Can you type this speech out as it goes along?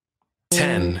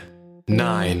10,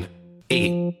 9,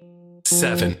 8,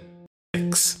 7,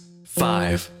 6,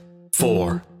 5,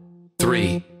 4,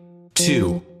 3,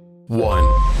 2,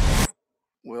 1.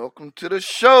 Welcome to the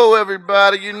show,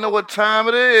 everybody. You know what time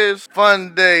it is.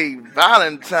 Fun day,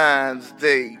 Valentine's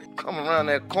Day. Come around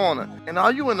that corner. And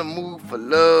are you in the mood for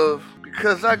love?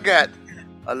 Because I got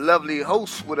a lovely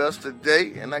host with us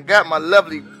today, and I got my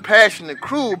lovely, passionate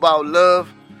crew about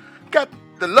love. Got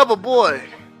the lover boy,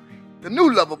 the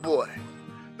new lover boy,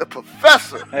 the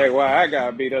professor. Hey, why I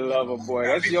gotta be the lover boy?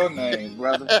 That's your name,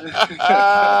 brother.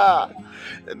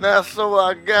 And now, so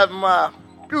I got my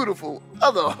beautiful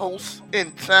other host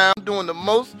in town doing the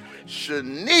most,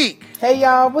 Shanique. Hey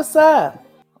y'all, what's up?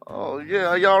 Oh yeah,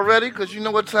 are y'all ready? Because you know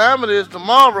what time it is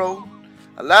tomorrow.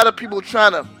 A lot of people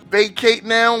trying to vacate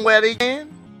now where they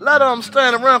can. A lot of them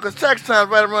staying around because tax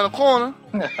time's right around the corner.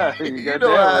 You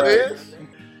know how it is.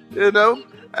 You know,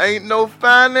 ain't no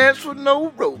finance with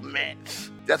no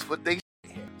romance. That's what they say.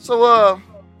 So,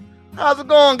 how's it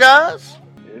going, guys?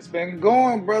 It's been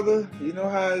going, brother. You know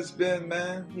how it's been,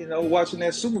 man. You know, watching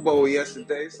that Super Bowl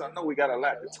yesterday, so I know we got a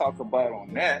lot to talk about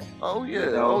on that. Oh yeah,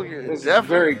 You know, it's definitely. a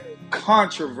very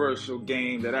controversial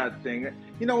game that I think.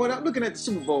 You know what? I'm looking at the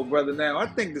Super Bowl, brother. Now I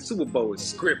think the Super Bowl is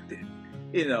scripted.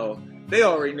 You know, they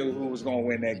already knew who was going to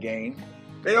win that game.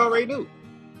 They already knew.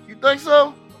 You think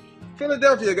so?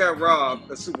 Philadelphia got robbed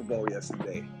a Super Bowl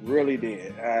yesterday. Really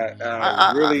did.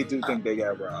 I really do think they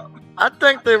got robbed. I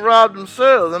think they robbed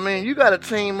themselves. I mean, you got to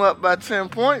team up by 10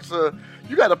 points,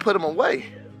 you got to put them away.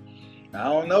 I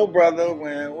don't know, brother.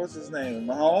 What's his name?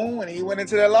 Mahomes, when he went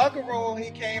into that locker room,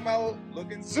 he came out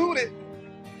looking suited.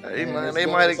 Hey, man,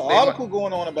 there's an article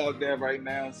going on about that right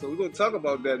now, so we're going to talk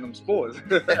about that in them sports.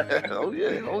 Oh,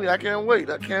 yeah. I can't wait.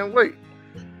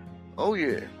 Oh,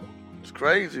 yeah. It's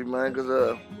crazy, man,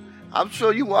 because I'm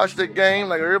sure you watched that game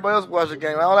like everybody else watched the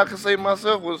game. All I can say to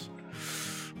myself was,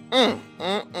 Man,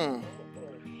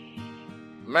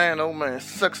 oh, man,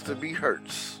 sucks to be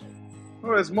hurts.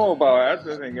 Well, it's more about, I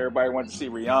just think everybody went to see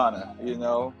Rihanna, you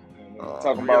know,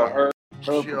 talking about her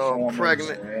performance.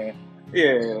 Pregnant. Man.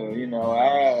 Yeah, you know,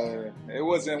 it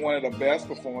wasn't one of the best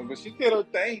performances, but she did her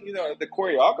thing. You know, the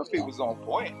choreography was on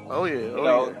point. Oh, yeah. You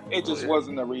know, it just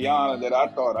wasn't the Rihanna that I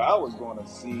thought I was going to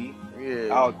see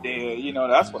out there. You know,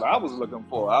 that's what I was looking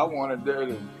for. I wanted her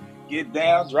to get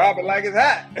down, drop it like it's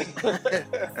hot.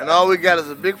 And all we got is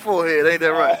a big forehead, ain't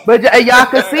that right? But y'all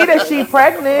can see that she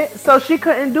pregnant, so she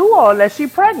couldn't do all that. She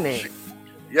pregnant.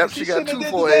 She got two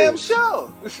foreheads. The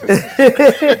show.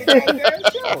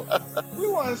 We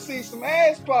want to see some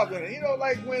ass popping. You know,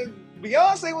 like when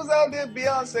Beyonce was out there,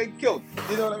 Beyonce killed it.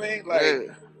 You know what I mean?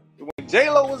 Like when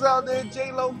J-Lo was out there,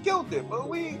 J-Lo killed it. But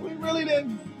we really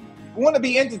didn't want to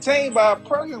be entertained by a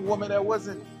pregnant woman that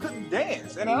couldn't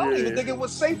dance. And I don't even think it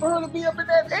was safe for her to be up in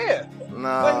that air.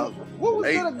 Nah. Like, what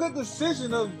was that a good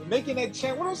decision of making that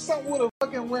change? What if something would have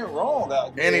fucking went wrong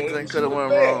out there? Anything could have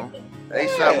went wrong.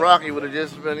 A$AP Rocky would have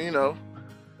just been, you know.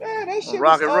 Yeah, that shit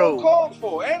was uncalled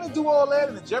for. And to do all that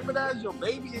and to jeopardize your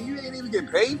baby and you ain't even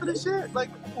get paid for the shit? Like,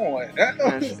 come on.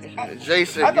 Jay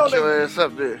said, get your ass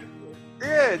up there.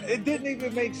 Yeah, it didn't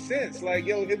even make sense. Like,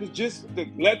 yo, it was just to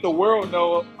let the world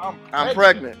know I'm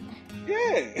pregnant.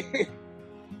 Yeah.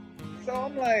 So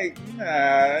I'm like, nah.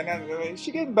 And I mean,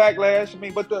 she getting backlash. I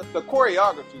mean, but the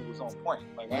choreography was on point.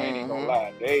 Like, I ain't even gonna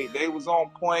lie. They was on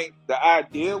point. The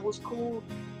idea was cool,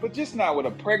 but just not with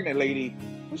a pregnant lady.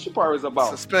 What she probably was about?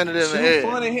 Suspended in the air.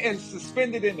 Funny and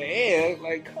suspended in the air.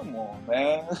 Like, come on,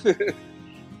 man.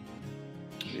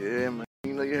 Yeah, man.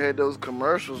 You know, you had those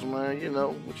commercials, man. You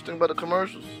know, what you think about the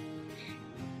commercials?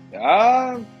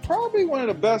 Probably one of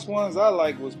the best ones I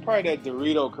like was probably that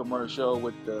Dorito commercial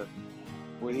where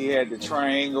he had the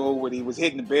triangle, where he was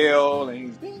hitting the bell and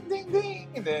he's ding, ding, ding.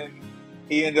 And then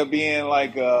he ended up being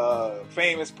like a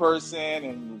famous person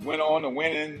and went on to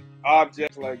winning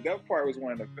objects. Like, that part was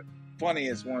one of the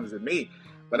funniest ones to me.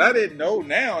 But I didn't know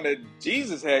now that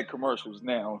Jesus had commercials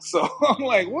now. So I'm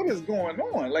like, what is going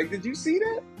on? Like, did you see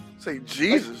that? Say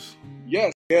Jesus? Like,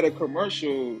 yes, he had a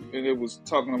commercial and it was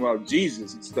talking about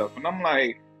Jesus and stuff. And I'm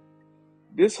like,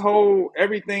 this whole,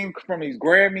 everything from these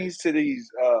Grammys to these,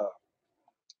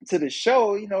 to the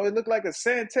show, you know, it looked like a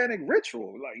satanic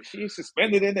ritual. Like, she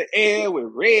suspended in the air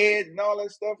with red and all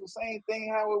that stuff. The same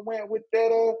thing how it went with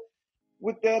that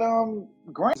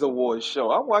Grammys Awards show.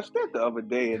 I watched that the other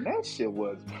day and that shit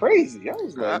was crazy. I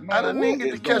was like, man, I didn't even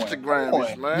get to catch the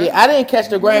Grammys, man. Yeah, I didn't catch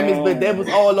the Grammys, but that was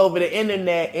all over the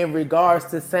internet in regards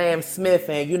to Sam Smith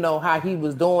and, you know, how he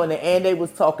was doing it. And they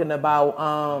was talking about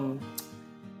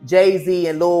Jay-Z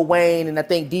and Lil Wayne and I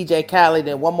think DJ Khaled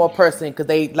and one more person because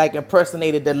they like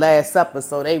impersonated the Last Supper,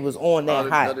 so they was on that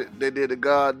hot. They did the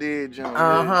God did, John.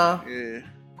 Yeah.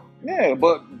 Yeah,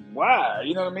 but why?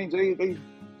 You know what I mean? They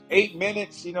 8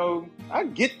 minutes. You know, I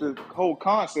get the whole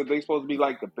concept. They supposed to be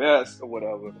like the best or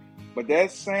whatever. But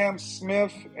that Sam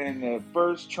Smith and the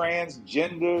first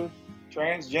transgender,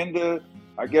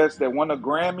 I guess that won the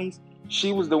Grammys.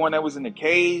 She was the one that was in the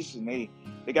cage, and they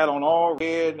got on all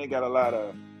red, and they got a lot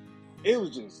of. It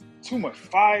was just too much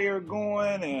fire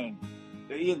going, and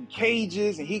they in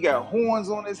cages, and he got horns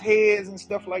on his heads and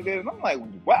stuff like that. And I'm like,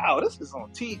 wow, this is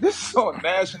on TV. This is on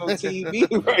national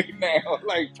TV right now,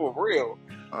 like for real.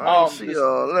 I see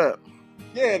all that.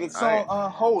 Yeah, the song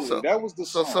 "Unholy." That was the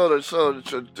song. So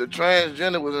the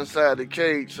transgender was inside the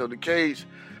cage. So the cage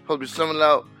supposed to be something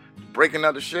out, breaking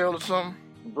out the shell or something.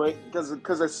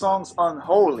 Because the song's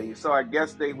unholy. So I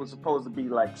guess they were supposed to be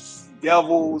like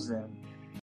devils and.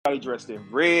 Dressed in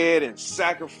red and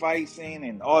sacrificing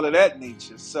and all of that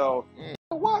nature. So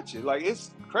watch it. Like, it's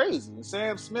crazy. And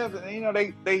Sam Smith, you know,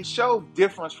 they show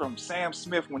difference from Sam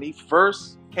Smith when he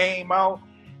first came out,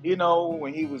 you know,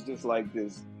 when he was just like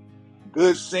this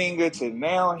good singer to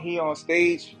now he on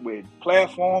stage with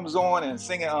platforms on and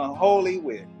singing Unholy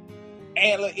with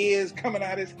antler ears coming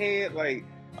out his head. Like,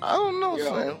 I don't know,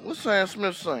 Sam. What's Sam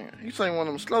Smith singing? He sang one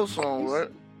of them slow songs, right?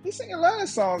 He's singing a lot of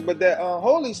songs, but that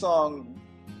Unholy song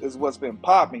is what's been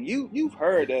popping. You've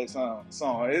heard that song.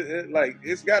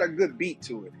 It's got a good beat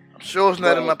to it. I'm sure it's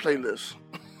not in my playlist.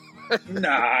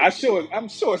 I'm sure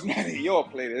it's not in your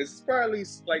playlist. It's probably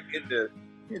like in the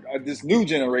this new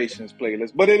generation's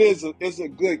playlist. But it's a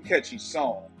good catchy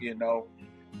song, you know.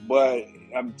 But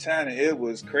I'm telling you, it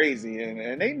was crazy,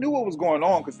 and they knew what was going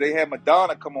on because they had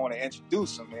Madonna come on and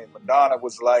introduce him, and Madonna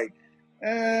was like,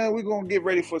 we're going to get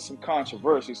ready for some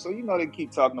controversy. So, you know, they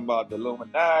keep talking about the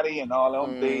Illuminati and all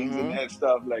them things and that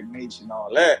stuff, like Nation and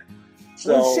all that.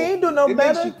 So, well, she ain't do no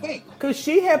better because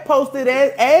she had posted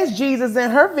as Jesus in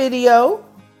her video.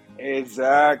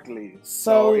 Exactly.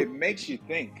 So it makes you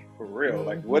think, for real,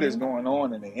 like what is going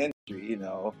on in the industry, you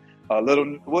know.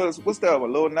 What's that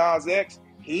one? Lil Nas X,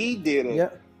 he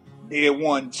did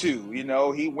one too, you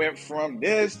know. He went from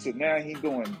this to now he's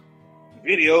doing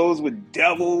videos with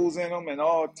devils in them and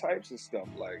all types of stuff.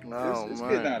 Like, it's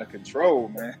getting out of control,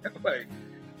 man. Like,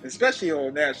 especially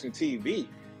on national TV.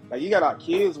 Like, you got our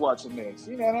kids watching this.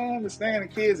 You know, I don't understand the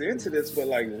kids are into this, but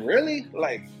like, really?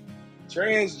 Like,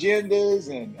 transgenders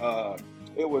and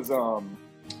it was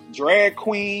drag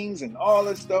queens and all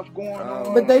this stuff going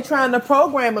on. But they trying to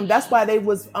program them. That's why they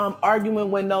was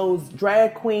arguing when those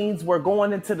drag queens were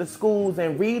going into the schools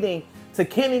and reading to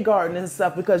kindergarten and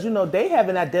stuff, because, you know, they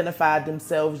haven't identified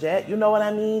themselves yet. You know what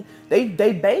I mean? They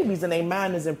babies and their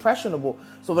mind is impressionable.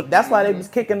 So that's why they was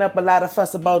kicking up a lot of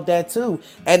fuss about that too.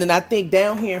 And then I think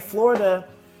down here in Florida,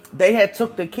 they had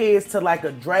took the kids to like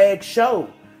a drag show.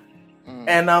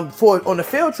 And on a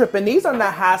field trip, and these are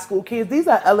not high school kids, these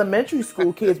are elementary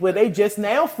school kids where they just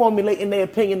now formulating their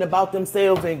opinion about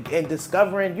themselves and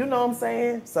discovering, you know what I'm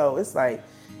saying? So it's like,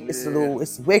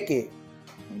 it's wicked.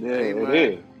 Yeah, it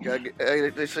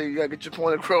is. They say you gotta get your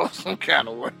point across some kind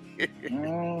of way.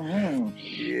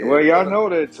 Well, y'all know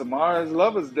that tomorrow's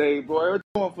Lover's Day, boy. We're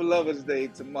doing for Lover's Day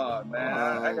tomorrow, man.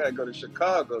 I gotta go to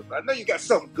Chicago. I know you got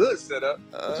something good set up.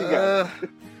 What you got?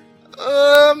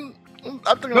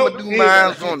 I think I'm gonna do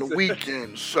mine on the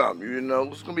weekend, something, you know.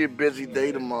 It's gonna be a busy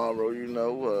day tomorrow, you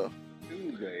know.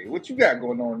 Tuesday. What you got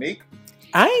going on, Nick?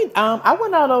 I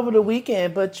went out over the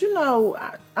weekend, but you know,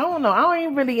 I don't know. I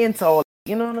ain't really into all.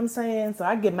 You know what I'm saying? So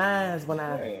I get mine when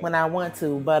I want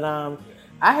to. But I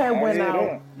had went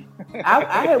out.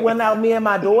 I had went out. Me and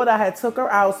my daughter, I had took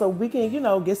her out so we can, you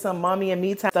know, get some mommy and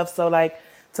me time stuff. So like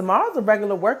tomorrow's a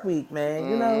regular work week,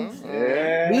 man. You know,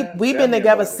 we've been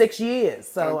together 6 years.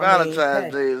 So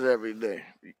Valentine's Day is every day.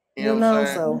 You know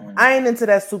so I ain't into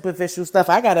that superficial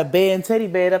stuff. I got a bed and teddy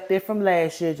bed up there from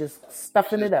last year, just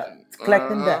stuffing it up,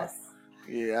 collecting dust.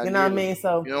 Yeah, you know what I mean.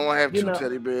 So you don't want to have two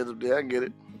teddy beds up there. I get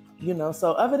it. You know,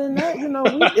 so other than that, you know,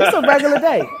 it's a regular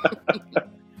day.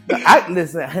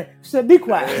 Listen, should be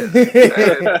quiet.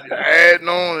 Adding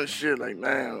on and shit like,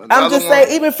 man. I'm just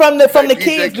saying, even from the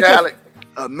kids,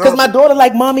 because my daughter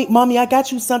like, mommy, I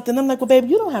got you something. I'm like, well, baby,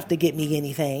 you don't have to get me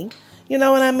anything. You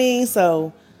know what I mean?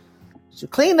 So, you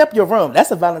clean up your room.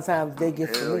 That's a Valentine's Day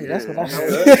gift for me. That's what I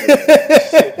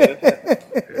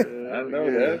I know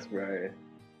that's right.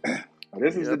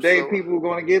 This is the day people are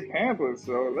going to get pampered.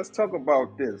 So let's talk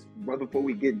about this, brother, before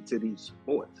we get into these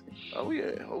sports. Oh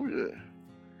yeah.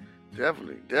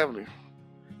 Definitely.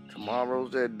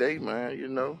 Tomorrow's that day, man, you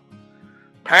know.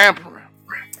 Pampering.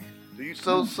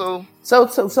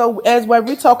 So as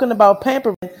we're talking about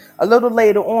pampering, a little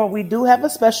later on, we do have a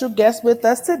special guest with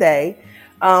us today.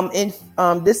 And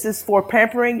this is for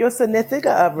pampering your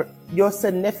significant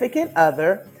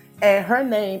other, and her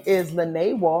name is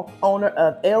Lene Walk, owner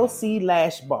of LC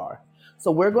Lash Bar.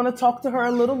 So we're going to talk to her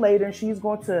a little later, and she's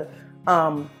going to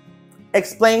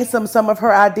explain some of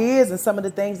her ideas and some of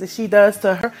the things that she does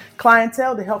to her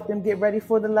clientele to help them get ready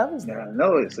for the Lovers Night. I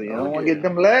know it. So y'all want to get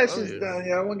them lashes done.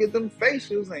 Y'all want to get them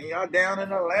facials, and y'all down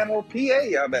in Atlanta or PA,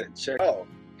 y'all better check out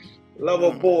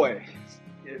Lover Boy.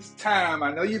 It's time.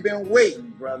 I know you've been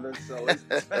waiting, brother. So it's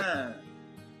time.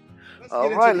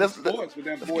 All right, let's get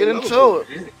into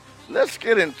it. Let's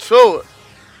get into it.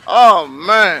 Oh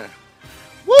man,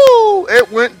 woo! It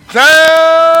went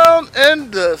down in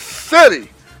the city.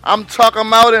 I'm talking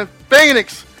about in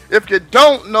Phoenix. If you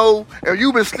don't know, and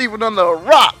you've been sleeping under a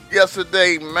rock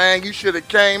yesterday, man, you should have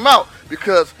came out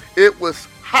because it was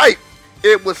hype.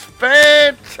 It was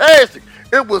fantastic.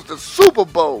 It was the Super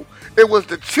Bowl. It was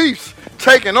the Chiefs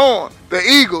taking on the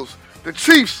Eagles. The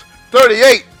Chiefs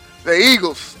 38, the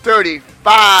Eagles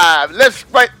 35. Let's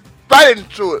right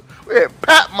into it. We had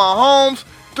Pat Mahomes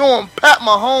doing Pat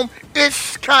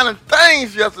Mahomes-ish kind of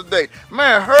things yesterday.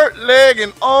 Man, hurt leg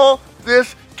and all,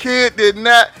 this kid did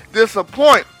not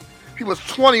disappoint. He was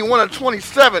 21 of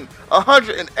 27,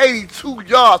 182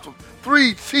 yards with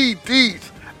 3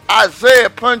 TDs. Isaiah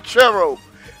Pacheco,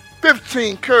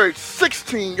 15 carries,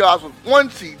 16 yards with 1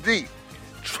 TD.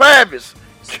 Travis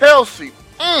Kelce,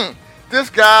 this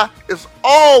guy is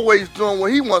always doing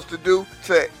what he wants to do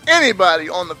to anybody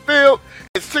on the field.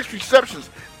 It's 6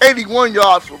 receptions, 81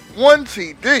 yards with 1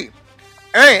 TD.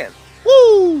 And,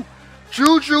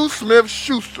 Juju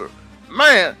Smith-Schuster.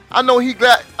 Man, I know he's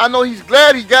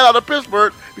glad he got out of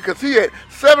Pittsburgh because he had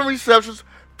 7 receptions,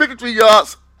 53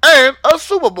 yards, and a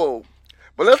Super Bowl.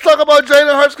 But let's talk about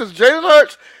Jalen Hurts, because Jalen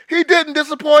Hurts, he didn't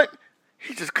disappoint.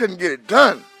 He just couldn't get it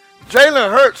done.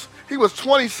 Jalen Hurts, he was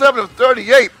 27 of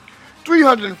 38,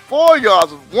 304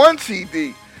 yards with 1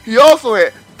 TD. He also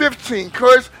had 15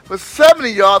 carries for 70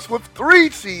 yards with 3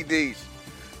 TDs.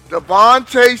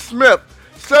 Devontae Smith,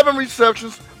 7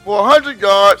 receptions for 100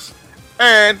 yards,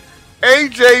 and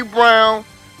A.J. Brown,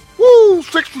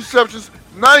 6 receptions,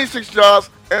 96 yards,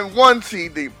 and 1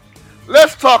 TD.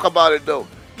 Let's talk about it, though.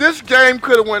 This game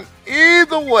could have went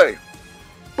either way,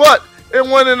 but it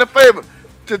went in the favor.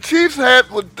 The Chiefs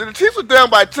were down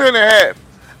by 10.5.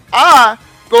 I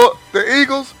thought the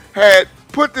Eagles had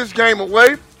put this game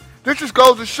away. This just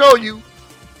goes to show you,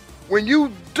 when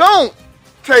you don't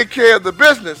take care of the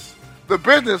business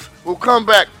will come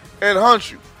back and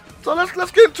hunt you. So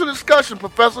let's get into the discussion,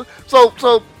 Professor. So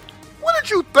what did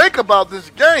you think about this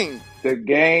game? The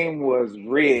game was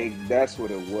rigged. That's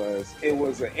what it was. It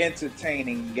was an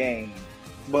entertaining game.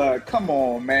 But come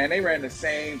on, man. They ran the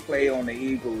same play on the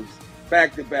Eagles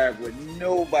back to back with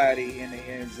nobody in the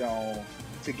end zone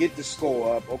to get the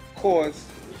score up. Of course,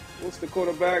 what's the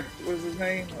quarterback? What's his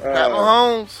name? Pat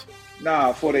Mahomes.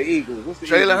 Nah, for the Eagles. What's the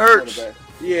Jalen Hurts.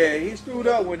 Yeah, he screwed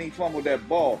up when he fumbled that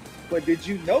ball. But did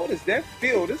you notice that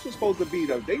field? This was supposed to be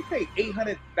they paid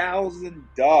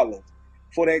 $800,000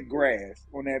 for that grass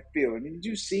on that field. And did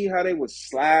you see how they was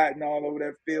sliding all over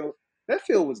that field? That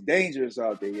field was dangerous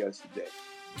out there yesterday.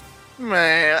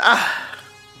 Man,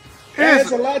 that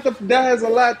has a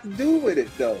lot to do with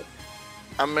it, though.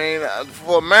 I mean,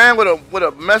 for a man with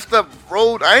a messed up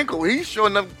rolled ankle, he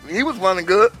was running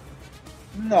good.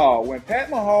 No, when Pat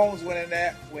Mahomes went in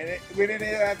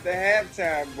there after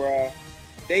halftime, bro,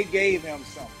 they gave him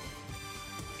something.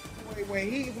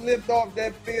 When he lived off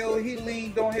that field, he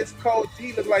leaned on his coach.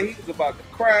 He looked like he was about to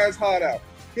cry his heart out.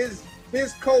 His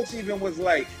coach even was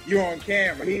like, "You're on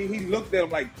camera." He looked at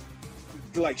him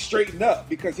like straighten up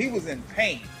because he was in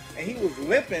pain and he was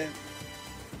limping in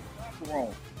the locker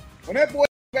room. When that boy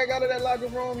back out of that locker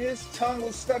room, his tongue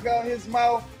was stuck out his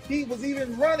mouth. He was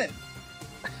even running.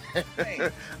 I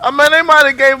mean, they might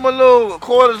have gave him a little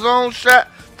cortisone shot.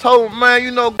 Told him,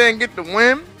 man, go and get the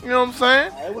win. You know what I'm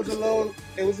saying? It was a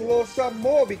little something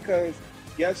more because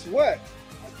guess what?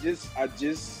 I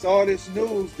just saw this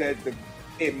news that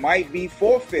it might be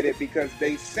forfeited because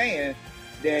they saying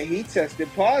that he tested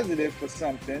positive for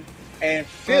something, and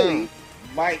Philly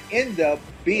might end up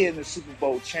being the Super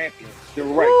Bowl champions, the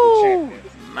rightful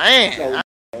champions. Man.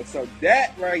 So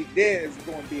that right there is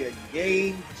going to be a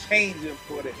game changer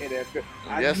for the NFL.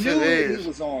 Yes, I knew it is. He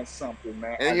was on something,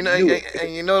 man. And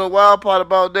you know the wild part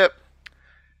about that?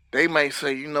 They might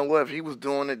say, you know what? If he was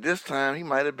doing it this time, he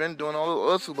might have been doing all the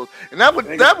other Super Bowls, and that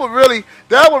would really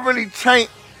taint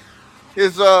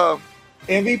his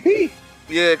MVP.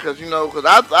 Yeah, because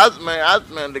I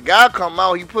the guy come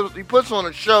out, he puts on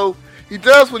a show. he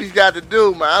does what he's got to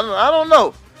do, man. I don't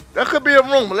know. That could be a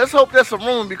rumor. Let's hope that's a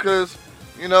rumor because,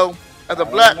 you know, as a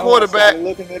black quarterback,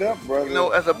 looking it up, brother. you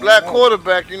know, as a black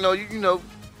quarterback, you know,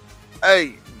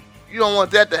 hey, you don't want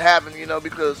that to happen, you know,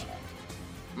 because,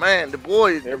 man, the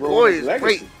boy is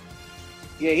great.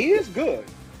 Yeah, he is good,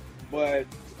 but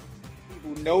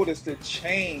people notice the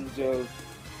change of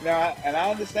now, and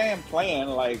I understand playing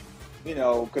like, you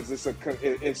know, because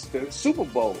it's the Super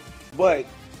Bowl, but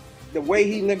the way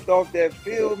he limped off that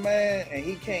field, man, and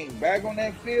he came back on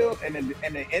that field, and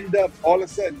it ended up all of a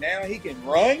sudden now he can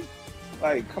run.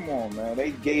 Like, come on, man.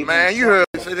 They gave man, you heard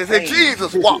they said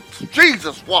Jesus walked.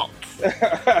 Jesus walked. So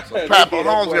Pat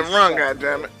Mahomes can run,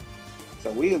 goddammit.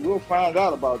 So we'll find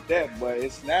out about that, but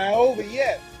it's not over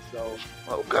yet. So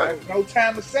okay, no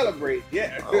time to celebrate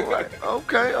yet. All right.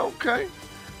 Okay.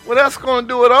 Well, that's gonna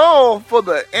do it all for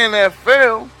the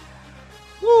NFL.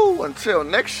 Woo! Until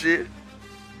next year.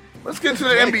 Let's get to the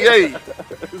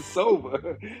NBA. It's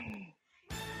over.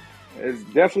 It's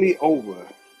definitely over.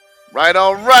 Right,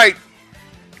 all right.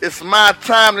 It's my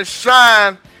time to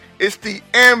shine. It's the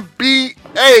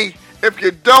NBA. If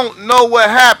you don't know what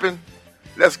happened,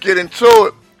 let's get into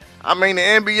it. I mean, the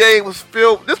NBA was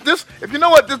filled. If you know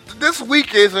what this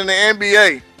week is in the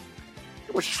NBA,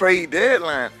 it was trade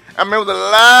deadline. I mean, there was a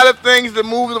lot of things that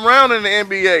moved around in the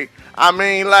NBA. I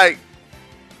mean, like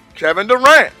Kevin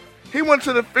Durant. He went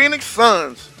to the Phoenix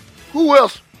Suns. Who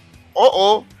else?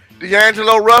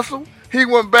 D'Angelo Russell. He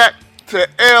went back to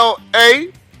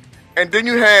L.A. And then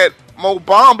you had Mo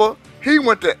Bamba. He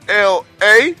went to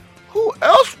L.A. Who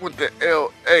else went to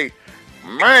L.A.?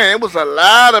 Man, it was a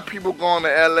lot of people going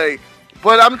to L.A.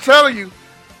 But I'm telling you,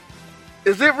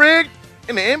 is it rigged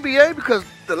in the NBA? Because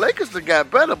the Lakers have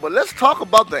got better. But let's talk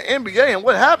about the NBA and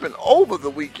what happened over the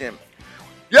weekend.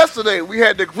 Yesterday, we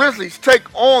had the Grizzlies take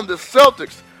on the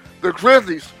Celtics. The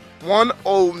Grizzlies,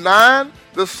 109.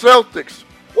 The Celtics,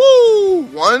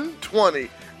 120.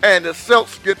 And the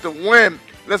Celtics get the win.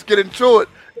 Let's get into it.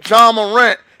 Ja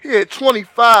Morant, he had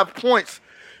 25 points,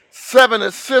 7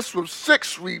 assists with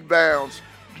 6 rebounds.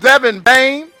 Devin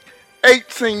Bane,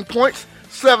 18 points,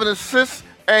 7 assists,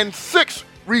 and 6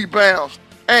 rebounds.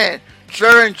 And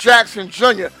Jaren Jackson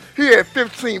Jr., he had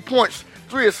 15 points,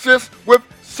 3 assists with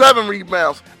 7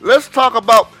 rebounds. Let's talk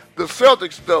about the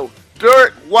Celtics, though.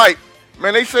 Derek White,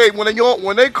 man, they say when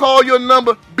they call your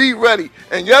number, be ready.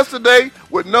 And yesterday,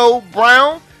 with no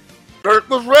Brown, Dirk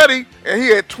was ready, and he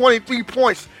had 23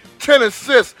 points, 10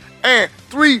 assists, and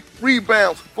 3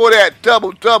 rebounds for that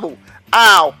double-double.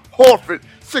 Al Horford,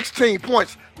 16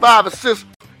 points, 5 assists,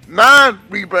 9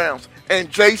 rebounds. And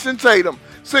Jason Tatum,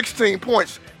 16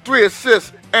 points, 3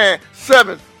 assists, and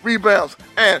 7 rebounds.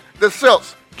 And the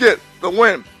Celtics get the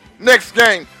win. Next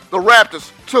game, the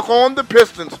Raptors took on the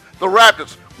Pistons. The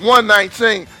Raptors,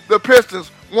 119. The Pistons,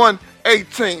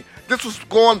 118. This was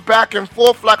going back and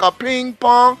forth like a ping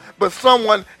pong, but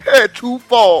someone had to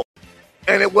fall.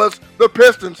 And it was the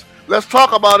Pistons. Let's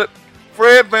talk about it.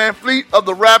 Fred VanVleet of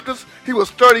the Raptors, he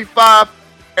was 35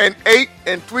 and 8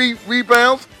 and 3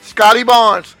 rebounds. Scotty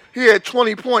Barnes, he had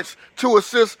 20 points, 2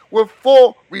 assists with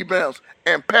 4 rebounds.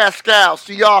 And Pascal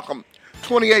Siakam,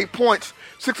 28 points,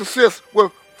 6 assists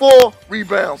with 4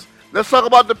 rebounds. Let's talk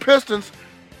about the Pistons.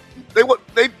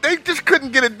 They just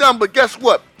couldn't get it done, but guess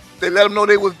what? They let them know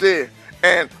they was there.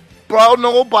 And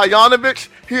Bruno Bojanovic,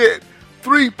 he had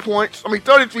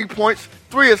 33 points,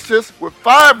 3 assists with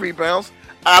 5 rebounds.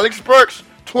 Alex Burks,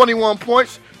 21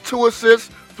 points, 2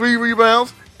 assists, 3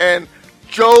 rebounds. And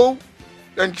Jalen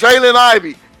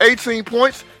Ivey, 18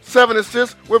 points, 7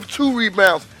 assists with 2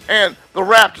 rebounds. And the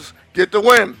Raptors get the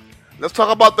win. Let's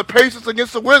talk about the Pacers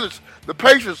against the Wizards. The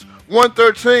Pacers,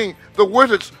 113. The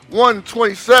Wizards,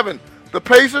 127. The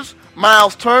Pacers,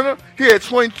 Miles Turner, he had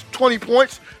 20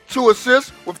 points, 2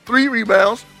 assists with 3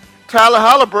 rebounds. Tyler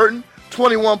Halliburton,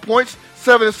 21 points,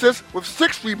 7 assists with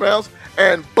 6 rebounds.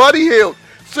 And Buddy Hield,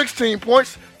 16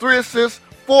 points, 3 assists,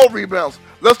 4 rebounds.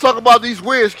 Let's talk about these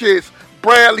Wiz kids.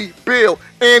 Bradley Beal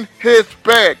in his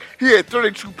bag. He had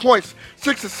 32 points,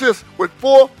 6 assists with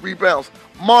 4 rebounds.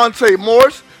 Monte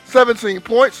Morris, 17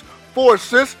 points, 4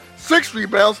 assists, 6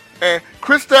 rebounds. And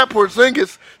Kristaps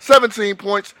Porzingis, 17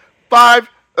 points, 5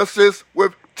 assists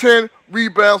with 10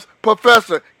 rebounds.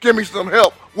 Professor, give me some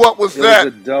help. What was that?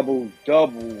 It was a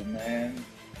double-double, man.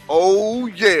 Oh,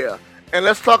 yeah. And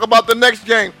let's talk about the next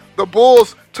game. The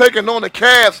Bulls taking on the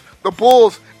Cavs. The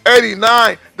Bulls,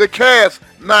 89. The Cavs,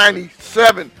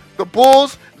 97. The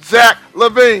Bulls, Zach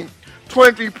LaVine,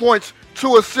 23 points,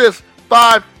 2 assists,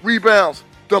 5 rebounds.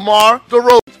 DeMar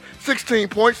DeRozan, 16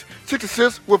 points, 6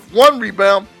 assists with 1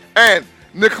 rebound. And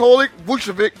Nikola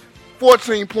Vucevic,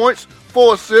 14 points,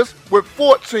 4 assists with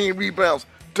 14 rebounds.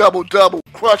 double,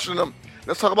 crushing them.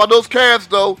 Let's talk about those Cavs,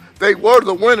 though. They were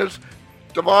the winners.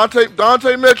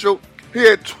 Dante Mitchell, he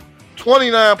had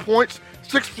 29 points,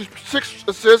 6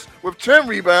 assists with 10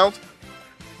 rebounds.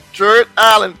 Jared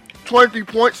Allen, 23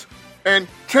 points and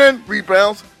 10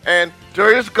 rebounds. And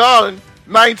Darius Garland,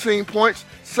 19 points,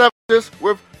 7 assists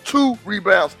with 2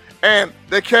 rebounds. And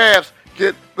the Cavs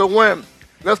get the win.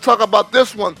 Let's talk about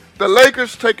this one. The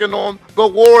Lakers taking on the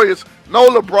Warriors. No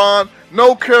LeBron,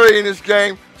 no Curry in this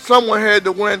game. Someone had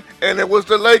to win, and it was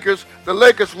the Lakers. The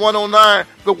Lakers 109,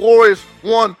 the Warriors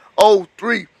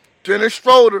 103. Dennis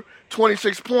Schroeder,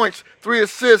 26 points, 3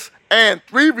 assists, and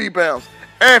 3 rebounds.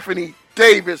 Anthony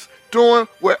Davis doing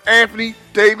what Anthony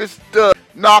Davis does,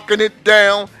 knocking it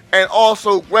down and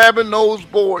also grabbing those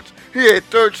boards. He had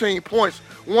 13 points,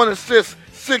 1 assist,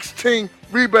 16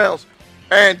 rebounds.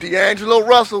 And D'Angelo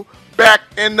Russell back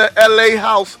in the LA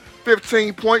house,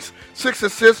 15 points, 6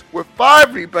 assists with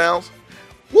 5 rebounds.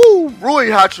 Woo! Rui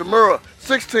Hachimura,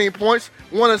 16 points,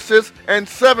 1 assist, and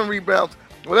 7 rebounds.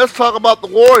 Well, let's talk about the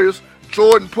Warriors.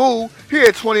 Jordan Poole, he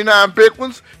had 29 big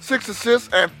ones, 6 assists,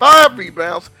 and 5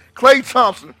 rebounds. Klay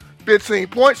Thompson, 15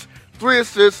 points, 3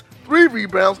 assists, 3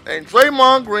 rebounds. And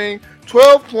Draymond Green,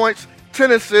 12 points,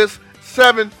 10 assists,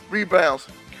 7 rebounds.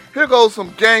 Here goes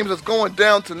some games that's going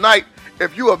down tonight.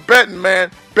 If you a betting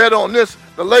man, bet on this.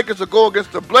 The Lakers will go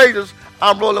against the Blazers.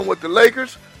 I'm rolling with the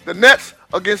Lakers. The Nets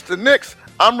against the Knicks.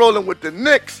 I'm rolling with the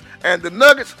Knicks. And the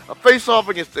Nuggets a face off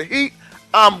against the Heat.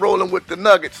 I'm rolling with the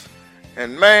Nuggets.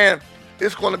 And man,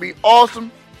 it's going to be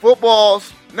awesome.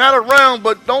 Football's not around,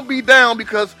 but don't be down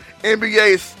because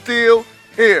NBA is still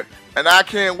here. And I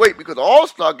can't wait because the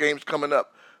All-Star game's coming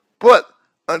up. But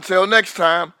until next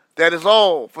time, that is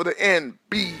all for the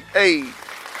NBA.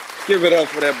 Give it up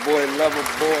for that boy, Lover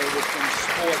Boy, with some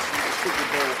sports and the Super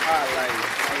Bowl highlights.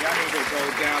 And y'all need to go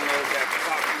download that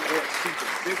Fox Sports Super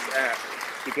 6 app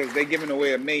because they're giving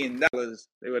away $1 million.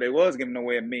 They was giving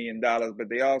away $1 million, but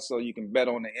they also, you can bet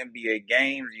on the NBA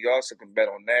games. You also can bet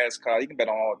on NASCAR. You can bet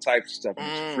on all types of stuff, and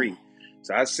it's free.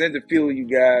 So I sent a few of you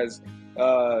guys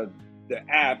the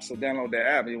app, so download the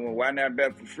app. Why not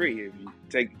bet for free? If you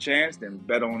take the chance, then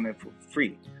bet on it for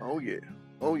free. Oh, yeah.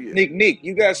 Oh, yeah. Nick,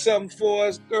 you got something for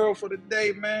us, girl, for the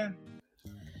day, man?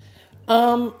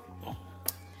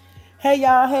 Hey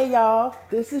y'all.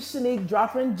 This is Shanique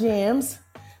dropping gems.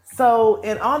 So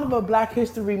in honor of Black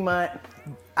History Month,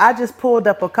 I just pulled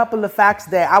up a couple of facts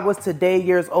that I was today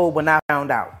years old when I found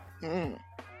out.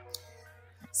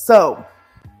 So,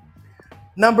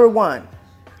 number 1,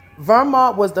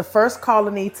 Vermont was the first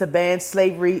colony to ban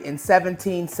slavery in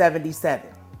 1777.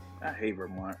 I hate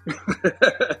Vermont.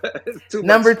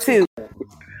 Number 2,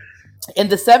 in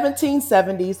the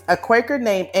 1770s, a Quaker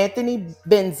named Anthony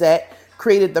Benzett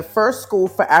created the first school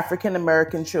for African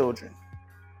American children.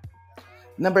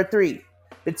 Number 3,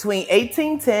 between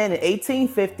 1810 and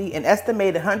 1850, an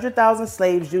estimated 100,000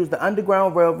 slaves used the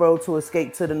Underground Railroad to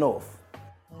escape to the North.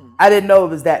 I didn't know it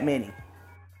was that many.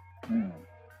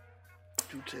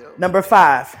 Number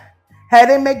 5,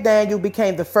 Hattie McDaniel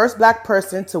became the first Black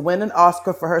person to win an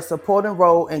Oscar for her supporting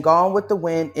role in Gone with the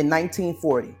Wind in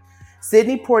 1940.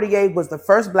 Sidney Poitier was the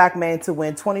first Black man to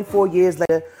win 24 years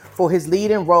later for his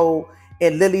leading role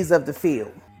in Lilies of the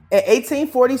Field. In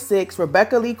 1846,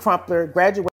 Rebecca Lee Crumpler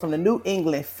graduated from the New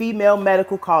England Female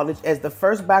Medical College as the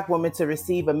first Black woman to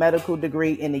receive a medical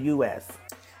degree in the U.S.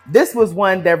 This was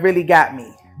one that really got me,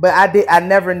 but I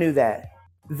never knew that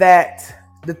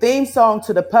the theme song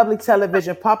to the public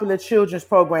television popular children's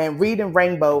program Reading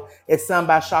Rainbow is sung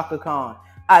by Shaka Khan.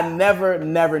 I never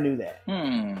knew that.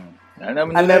 I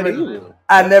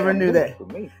never knew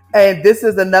that. And this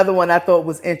is another one I thought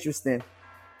was interesting.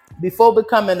 Before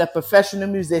becoming a professional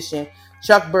musician,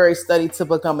 Chuck Berry studied to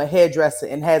become a hairdresser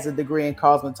and has a degree in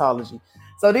cosmetology.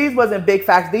 So these wasn't big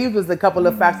facts. These was a couple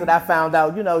of facts that I found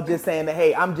out, just saying that,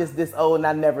 hey, I'm just this old and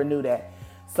I never knew that.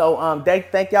 So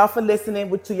thank y'all for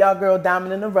listening to y'all girl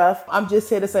Diamond in the Rough. I'm just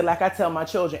here to say, like I tell my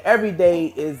children, every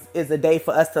day is a day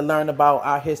for us to learn about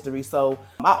our history. So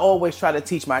I always try to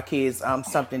teach my kids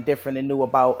something different and new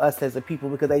about us as a people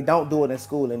because they don't do it in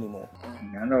school anymore.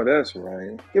 I know that's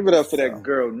right. Give it up for that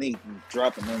girl Neat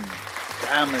dropping them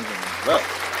diamonds in the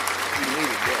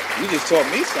rough. You just taught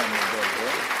me something today, bro.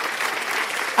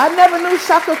 I never knew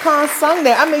Shaka Khan sung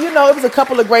that. I mean, it was a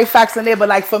couple of great facts in there, but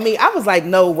like for me, I was like,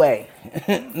 no way.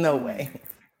 No way.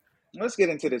 Let's get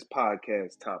into this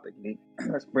podcast topic, Nick.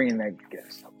 Let's bring in that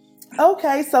guest.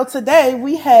 Okay, so today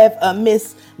we have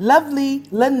Miss Lovely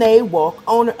Lene Walk,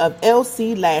 owner of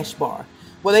LC Lash Bar,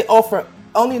 where they offer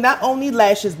not only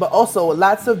lashes, but also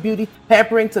lots of beauty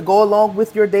pampering to go along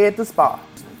with your day at the spa.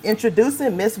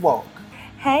 Introducing Miss Walk.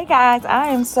 Hey guys, I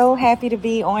am so happy to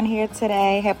be on here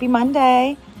today. Happy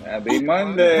Monday. Happy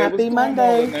Monday. What's Happy going on,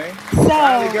 Monday. Lene? So,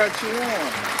 Finally got you on.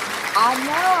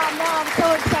 I'm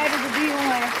so excited to be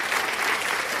on.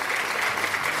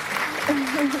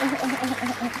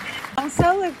 I'm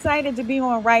so excited to be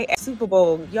on right at Super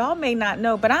Bowl. Y'all may not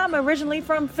know, but I'm originally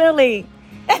from Philly.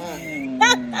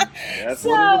 That's So,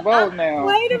 what it's about now.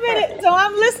 wait a minute. So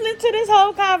I'm listening to this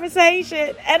whole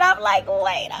conversation, and I'm like,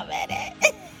 wait a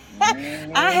minute.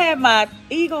 I had my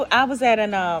Eagle. I was at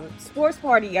an sports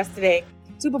party yesterday,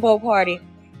 Super Bowl party.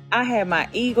 I had my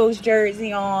Eagles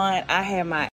jersey on. I had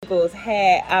my Eagles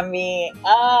hat. I mean,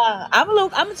 I'm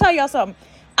gonna tell y'all something.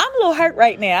 I'm a little hurt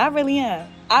right now. I really am.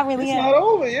 It's not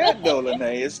over yet, though, Lene.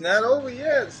 It's not over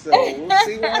yet. So we'll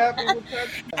see what happens with that.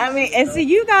 I mean, and see,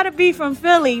 you gotta be from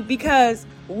Philly because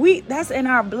that's in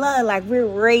our blood. Like, we're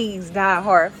raised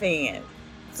diehard fans.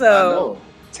 So I know.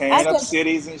 Tearing up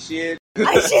cities and shit. And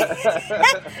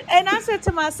I said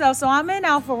to myself, so I'm in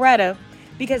Alpharetta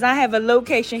because I have a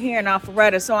location here in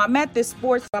Alpharetta. So I'm at this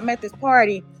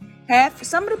party.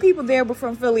 Some of the people there were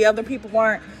from Philly, other people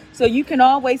weren't. So you can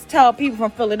always tell people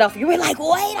from Philadelphia. You're like,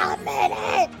 wait a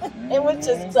minute. It was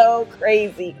just so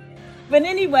crazy. But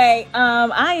anyway,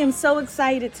 I am so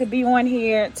excited to be on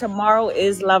here. Tomorrow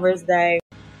is Lover's Day.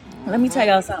 Let me tell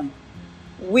y'all something.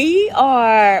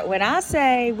 When I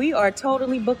say we are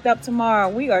totally booked up tomorrow,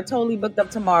 we are totally booked up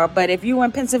tomorrow. But if you're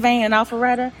in Pennsylvania and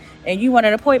Alpharetta and you want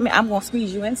an appointment, I'm going to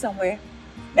squeeze you in somewhere.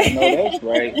 No, that's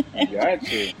right. You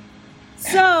got you.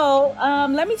 So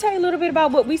let me tell you a little bit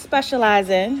about what we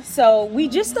specialize in. So we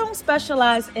just don't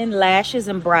specialize in lashes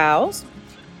and brows.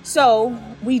 So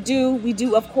we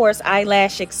do, of course,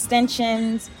 eyelash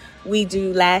extensions. We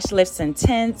do lash lifts and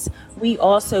tints. We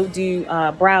also do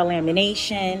brow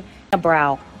lamination,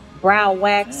 brow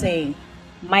waxing,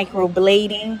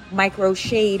 microblading, micro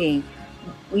shading.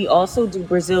 We also do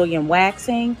Brazilian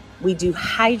waxing. We do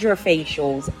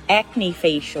hydrofacials, acne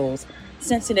facials,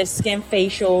 sensitive skin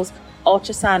facials,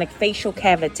 ultrasonic facial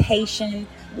cavitation.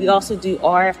 We also do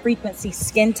RF frequency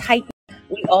skin tightening.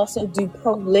 We also do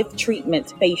pro lift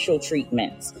treatments, facial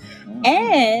treatments.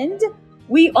 And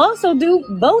we also do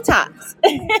Botox.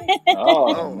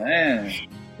 Oh, man.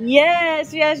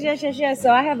 Yes. So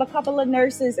I have a couple of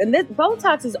nurses, and this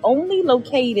Botox is only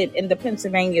located in the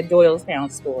Pennsylvania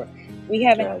Doylestown store. We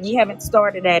haven't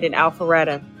started that in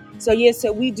Alpharetta. So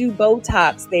we do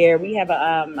Botox there. We have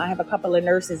I have a couple of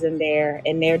nurses in there,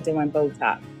 and they're doing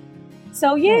Botox.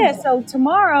 So so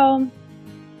tomorrow,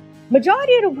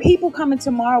 majority of the people coming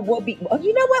tomorrow will be. Oh,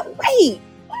 you know what? Wait,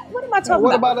 what am I talking about?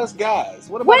 What about us guys?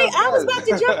 I was about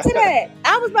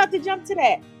to jump to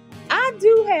that. I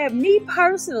do have, me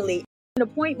personally, an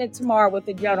appointment tomorrow with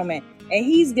a gentleman, and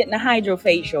he's getting a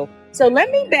hydrofacial. So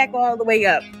let me back all the way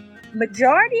up.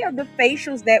 Majority of the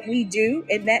facials that we do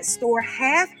in that store,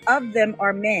 half of them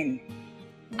are men.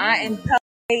 I am telling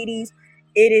ladies,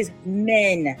 it is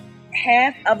men.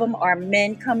 Half of them are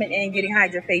men coming in getting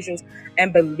hydrofacials.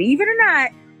 And believe it or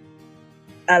not,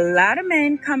 a lot of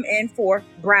men come in for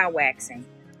brow waxing.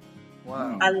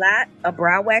 Wow. A lot of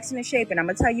brow waxing and shaping. I'm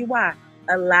going to tell you why.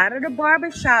 A lot of the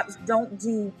barbershops don't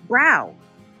do brow.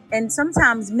 And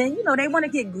sometimes men, they want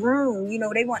to get groomed.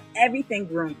 They want everything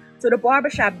groomed. So the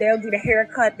barbershop, they'll do the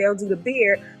haircut, they'll do the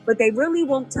beard, but they really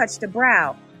won't touch the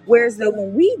brow. Whereas though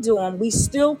when we do them, we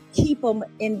still keep them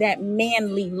in that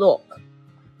manly look.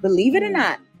 Believe it or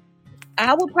not,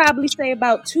 I would probably say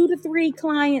about 2 to 3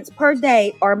 clients per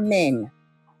day are men.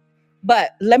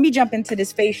 But let me jump into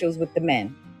this facials with the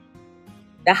men.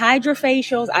 The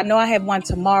hydrofacials, I know I have one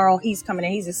tomorrow. He's coming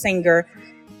in. He's a singer.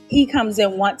 He comes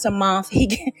in once a month.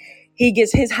 He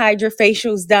gets his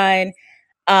hydrofacials done.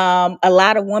 A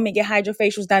lot of women get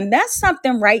hydrofacials done. That's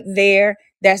something right there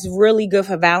that's really good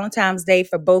for Valentine's Day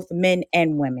for both men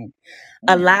and women.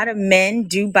 A lot of men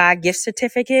do buy gift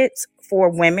certificates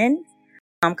for women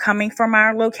coming from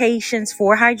our locations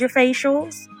for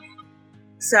hydrofacials.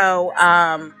 So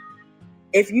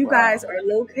if you guys are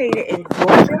located in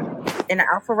Georgia, in the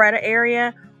Alpharetta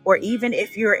area, or even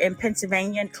if you're in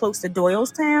Pennsylvania and close to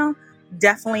Doylestown,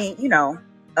 definitely,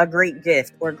 a great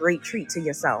gift or a great treat to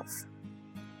yourself.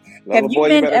 Have you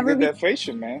been ever get that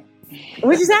facial, man?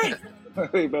 What'd you say?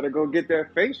 You better go get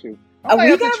that facial. I'm gonna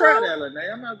have to try that, Lene.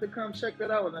 I'm gonna have to come check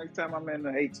that out next time I'm in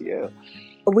the ATL.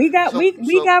 We got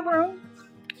room.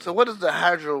 So what is the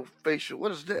hydrofacial?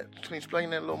 What is that? Can you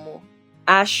explain that a little more?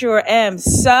 I sure am.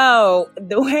 So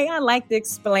the way I like to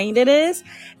explain it is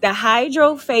the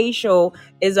hydrofacial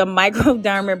is a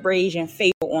microdermabrasion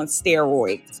facial on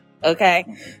steroids. Okay.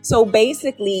 So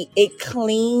basically, it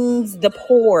cleans the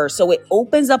pores. So it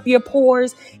opens up your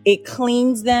pores, it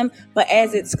cleans them. But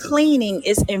as it's cleaning,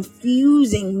 it's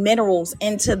infusing minerals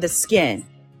into the skin.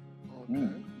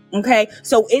 Okay.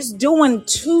 So it's doing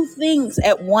two things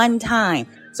at one time.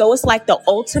 So it's like the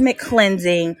ultimate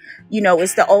cleansing,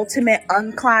 it's the ultimate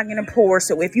unclogging of pores.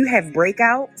 So if you have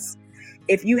breakouts,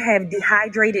 if you have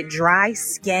dehydrated, dry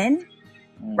skin,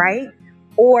 right?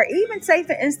 Or even say,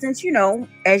 for instance,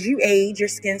 as you age, your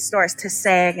skin starts to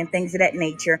sag and things of that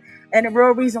nature. And the real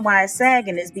reason why it's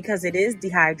sagging is because it is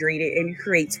dehydrated and it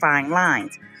creates fine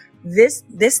lines.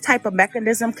 This type of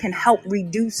mechanism can help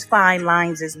reduce fine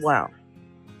lines as well.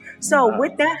 So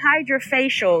with that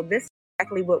HydraFacial, this is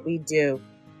exactly what we do.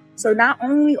 So not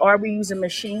only are we using a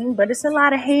machine, but it's a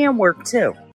lot of hand work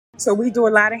too. So we do a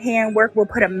lot of hand work. We'll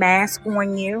put a mask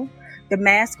on you. The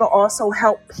mask will also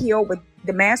help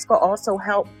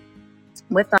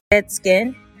with our dead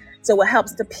skin. So it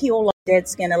helps to peel off dead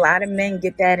skin. A lot of men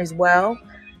get that as well.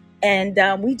 And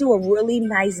we do a really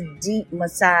nice deep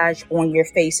massage on your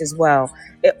face as well.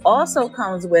 It also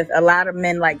comes with, a lot of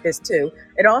men like this too,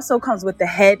 it also comes with the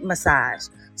head massage.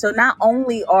 So not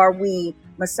only are we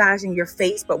massaging your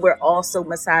face, but we're also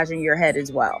massaging your head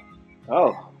as well.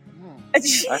 Oh. I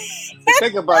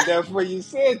think about that before you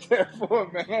said that for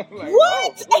a minute. I'm like,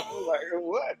 what? Oh,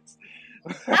 what?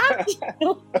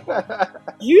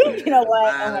 You know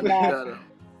what? Oh my God.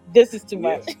 This is too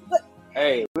much.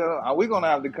 Hey, well, we're gonna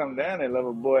have to come down there,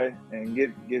 lover boy, and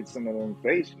get some of them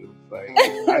facials. Like,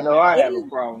 I know I have a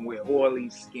problem with oily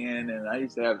skin, and I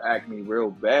used to have acne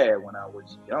real bad when I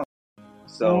was young.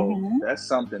 So that's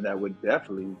something that would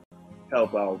definitely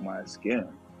help out my skin.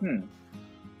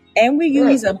 And we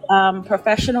use a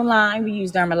professional line. We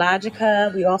use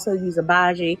Dermalogica. We also use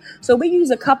Abaji. So we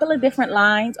use a couple of different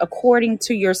lines according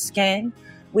to your skin.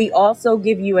 We also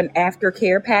give you an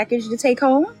aftercare package to take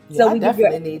home. Yeah, so we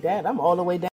definitely need that. I'm all the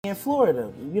way down in Florida.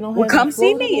 You don't have well, come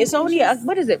see me. It's only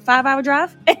what is it, 5-hour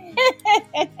drive?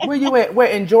 Where you at? Where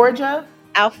in Georgia?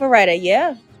 Alpharetta,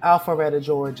 yeah. Alpharetta,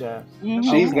 Georgia.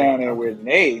 She's down there with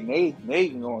Nate.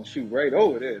 Nate gonna shoot right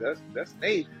over there. That's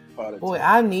Nate. Boy,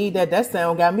 I need that. That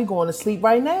sound got me going to sleep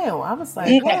right now. I was like,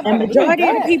 the majority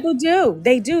of the people do.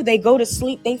 They do. They go to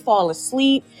sleep. They fall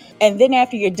asleep. And then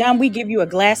after you're done, we give you a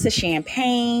glass of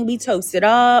champagne. We toast it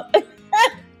up.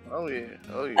 Oh,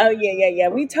 yeah.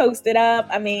 We toast it up.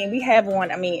 I mean, we have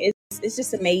one. I mean, it's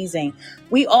just amazing.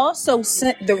 We also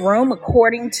scent the room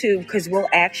according to, because we'll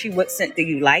ask you, what scent do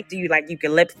you like? Do you like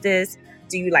eucalyptus?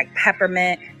 Do you like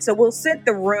peppermint? So we'll scent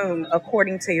the room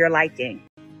according to your liking.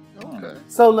 Okay.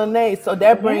 So Lene, so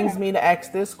that brings me to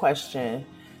ask this question.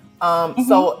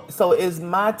 So is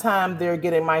my time there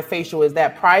getting my facial, is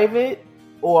that private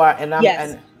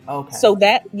yes. Okay. So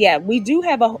we do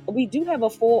have a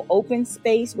full open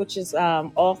space, which is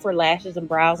all for lashes and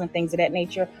brows and things of that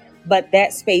nature, but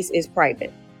that space is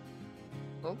private.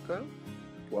 Okay.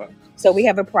 What? So we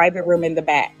have a private room in the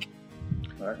back.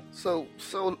 All right. So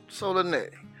Lene,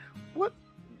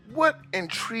 what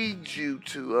intrigued you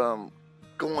to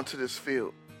go into this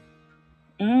field?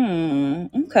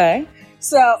 Okay.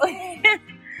 So,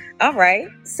 all right.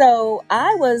 So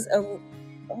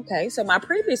so my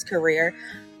previous career,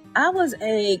 I was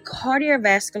a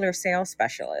cardiovascular sales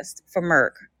specialist for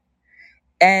Merck.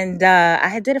 And I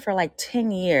had did it for like 10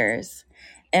 years.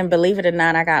 And believe it or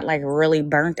not, I got like really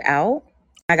burnt out.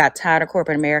 I got tired of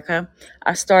corporate America.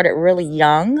 I started really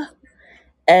young.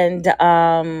 And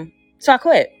so I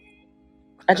quit.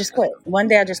 I just quit. One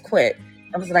day I just quit.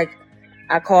 I was like,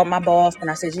 I called my boss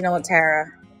and I said, you know what, Tara,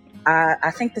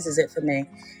 I think this is it for me.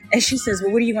 And she says,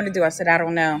 well, what do you want to do? I said, I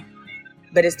don't know,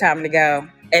 but it's time to go.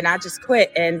 And I just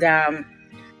quit. And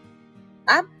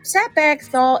I sat back,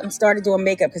 thought, and started doing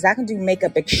makeup because I can do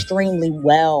makeup extremely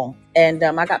well. And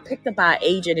I got picked up by an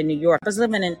agent in New York. I was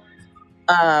living in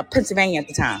Pennsylvania at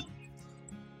the time.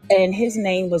 And his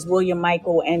name was William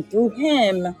Michael. And through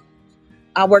him,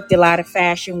 I worked a lot of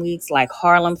fashion weeks like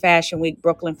Harlem Fashion Week,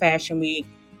 Brooklyn Fashion Week,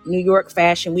 New York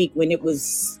Fashion Week when it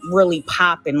was really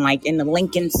popping, like in the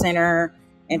Lincoln Center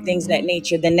and things of that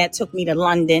nature. Then that took me to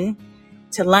London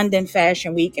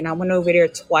Fashion Week. And I went over there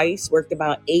twice, worked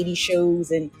about 80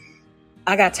 shows. And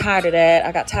I got tired of that.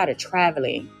 I got tired of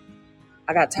traveling.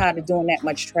 I got tired of doing that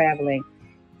much traveling.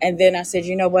 And then I said,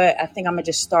 you know what? I think I'm going to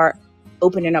just start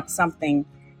opening up something.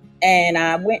 And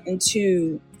I went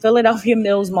into Philadelphia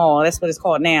Mills Mall. That's what it's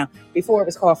called now. Before it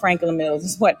was called Franklin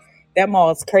Mills. That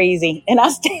mall is crazy. And I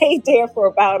stayed there for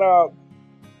about,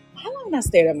 how long did I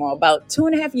stay at that mall? About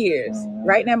 2.5 years,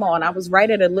 right in that mall. And I was right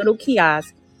at a little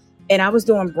kiosk and I was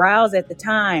doing brows at the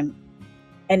time.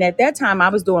 And at that time, I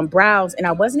was doing brows, and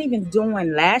I wasn't even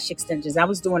doing lash extensions. I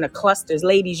was doing the clusters.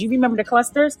 Ladies, you remember the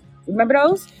clusters? Remember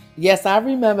those? Yes, I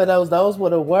remember those. Those were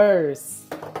the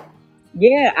worst.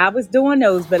 Yeah, I was doing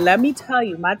those. But let me tell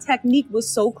you, my technique was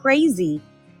so crazy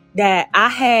that I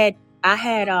had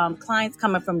clients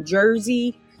coming from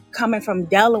Jersey, coming from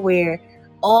Delaware,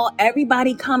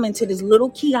 everybody coming to this little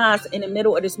kiosk in the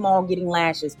middle of this mall getting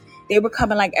lashes. They were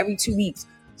coming like every 2 weeks.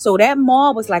 So that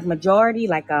mall was like majority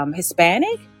like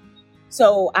Hispanic.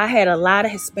 So I had a lot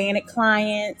of Hispanic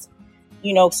clients.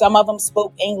 You know, some of them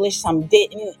spoke English, some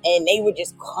didn't, and they were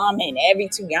just coming every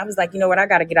 2 weeks. I was like, you know what, I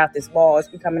got to get out this mall. It's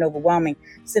becoming overwhelming.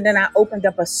 So then I opened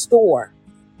up a store,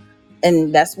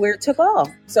 and that's where it took off.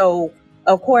 So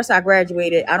of course I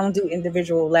graduated. I don't do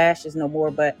individual lashes no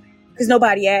more, but because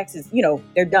nobody asks, you know,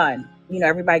 they're done. You know,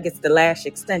 everybody gets the lash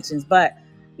extensions. But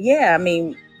yeah, I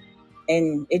mean,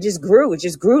 and it just grew. It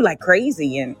just grew like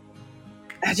crazy. And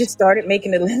I just started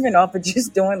making a living off of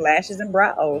just doing lashes and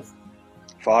brows.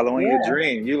 Following Yeah. your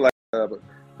dream. You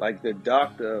like the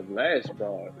doctor of lash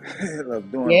bar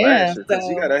of doing Yeah, lashes. Because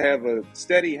you so- got to have a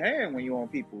steady hand when you're on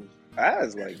people's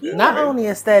eyes like that. Not right? only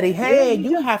a steady hand,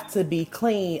 you you have to be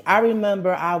clean. I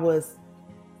remember I was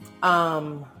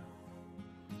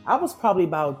probably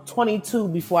about 22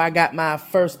 before I got my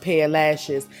first pair of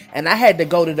lashes, and I had to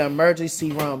go to the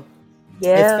emergency room.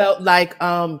 Yeah. It felt like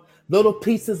little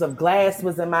pieces of glass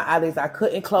was in my eyelids. I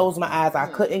couldn't close my eyes. I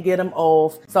couldn't get them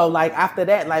off. So like after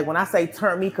that, like when I say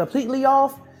turn me completely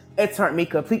off, it turned me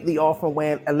completely off from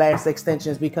wearing lash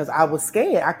extensions because I was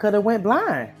scared. I could have went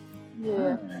blind.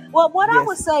 Yeah. Well, what I Yes.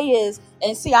 would say is,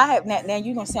 and see, I have now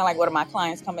you're gonna sound like one of my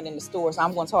clients coming in the store, so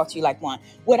I'm gonna talk to you like one.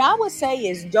 What I would say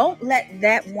is, don't let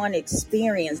that one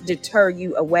experience deter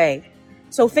you away.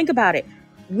 So think about it.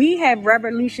 We have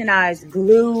revolutionized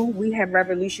glue, we have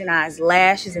revolutionized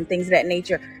lashes and things of that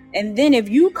nature. And then if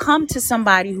you come to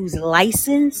somebody who's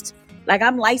licensed, like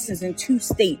I'm licensed in 2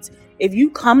 states. If you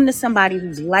come to somebody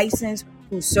who's licensed,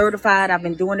 who's certified, I've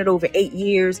been doing it over 8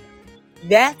 years.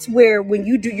 That's where, when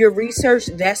you do your research,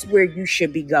 that's where you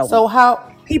should be going. So how?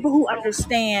 People who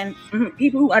understand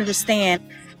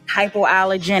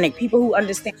hypoallergenic, people who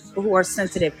understand, people who are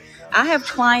sensitive. I have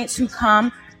clients who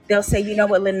come, they'll say, you know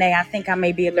what, Lene, I think I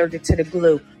may be allergic to the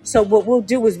glue. So what we'll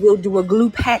do is we'll do a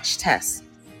glue patch test.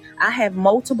 I have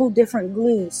multiple different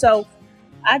glues. So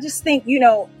I just think, you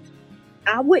know,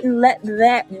 I wouldn't let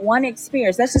that one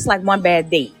experience, that's just like one bad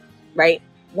date, right?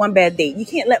 One bad date. You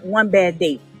can't let one bad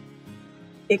date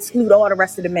exclude all the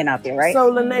rest of the men out there, right? So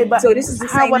Lene, but So this is the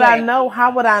how same would way. I know?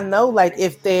 How would I know? Like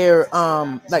if they're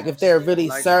really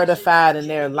certified and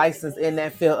they're licensed in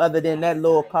that field, other than that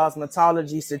little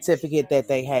cosmetology certificate that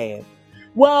they have.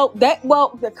 Well, the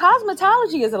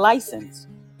cosmetology is a license.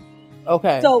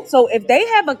 Okay. So if they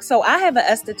have I have an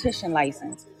esthetician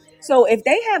license. So if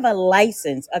they have a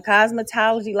license, a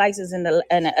cosmetology license and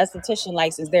an esthetician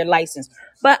license, they're licensed.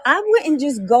 But I wouldn't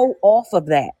just go off of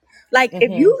that. Like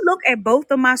if you look at both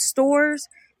of my stores,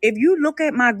 if you look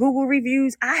at my Google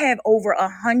reviews, I have over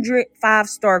 100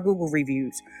 5-star Google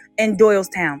reviews in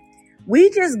Doylestown. We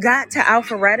just got to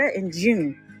Alpharetta in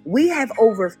June. We have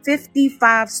over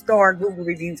 55-star Google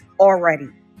reviews already.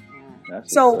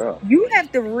 That's So what's up. you have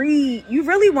to read, you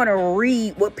really want to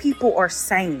read what people are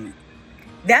saying.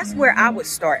 That's where I would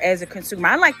start as a consumer.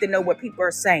 I like to know what people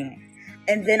are saying.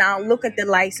 And then I'll look at the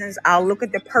license, I'll look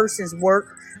at the person's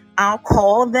work, I'll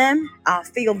call them, I'll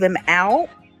feel them out,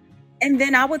 and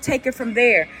then I would take it from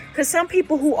there. Because some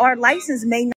people who are licensed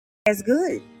may not be as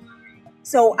good.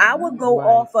 So I would go Right.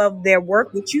 off of their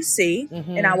work, which you see,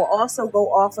 Mhm. and I will also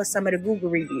go off of some of the Google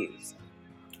reviews.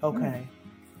 Okay.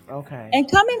 And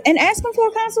come in and ask them for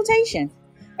a consultation.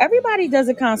 Everybody does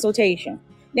a consultation.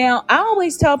 Now, I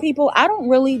always tell people I don't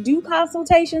really do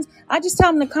consultations. I just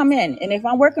tell them to come in. And if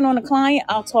I'm working on a client,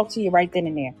 I'll talk to you right then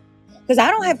and there. Because I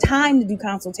don't have time to do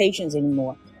consultations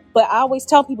anymore. But I always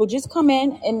tell people, just come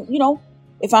in and, you know,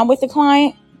 if I'm with the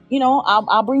client, you know,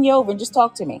 I'll bring you over and just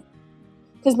talk to me.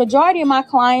 Because majority of my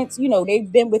clients, you know,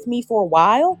 they've been with me for a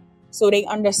while. So they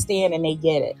understand and they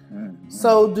get it.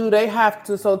 So do they have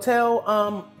to? So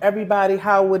tell everybody,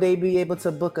 how would they be able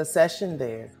to book a session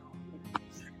there?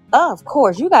 Of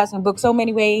course, you guys can book so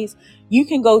many ways. You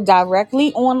can go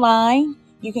directly online.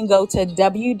 You can go to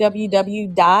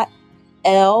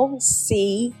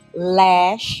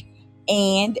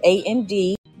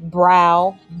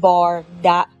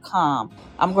www.lcbrowbar.com.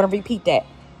 I'm going to repeat that.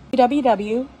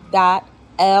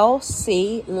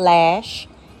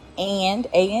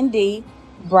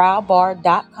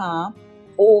 www.lcbrowbar.com.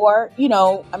 Or, you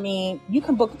know, I mean, you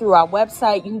can book through our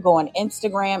website. You can go on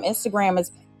Instagram. Instagram is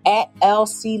at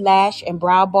LC Lash and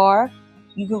Brow Bar.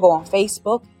 You can go on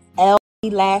Facebook,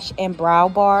 Lash and Brow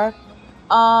Bar.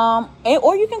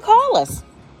 Or you can call us.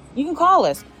 You can call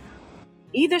us.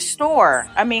 Either store.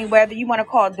 I mean, whether you want to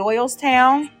call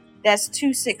Doylestown, that's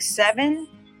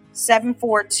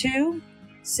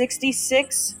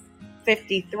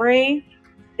 267-742-6653.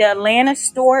 The Atlanta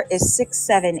store is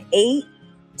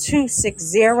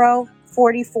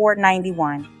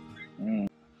 678-260-4491.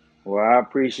 Well, I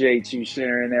appreciate you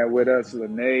sharing that with us,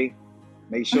 Lene.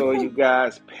 Make sure you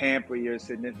guys pamper your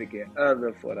significant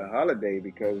other for the holiday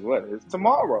because it's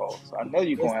tomorrow. So I know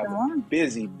you're going to have a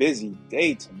busy, busy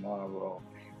day tomorrow.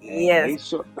 And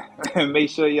Yes. make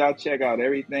sure y'all check out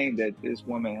everything that this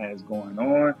woman has going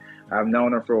on. I've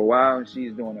known her for a while, and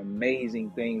she's doing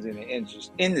amazing things in the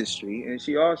industry. And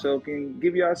she also can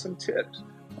give y'all some tips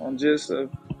on just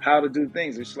how to do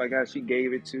things. It's like how she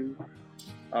gave it to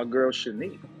our girl,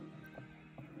 Shanique.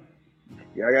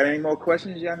 Y'all got any more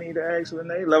questions y'all need to ask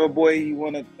Lene? Loverboy, you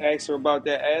want to ask her about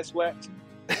that ass wax?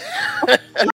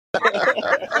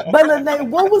 But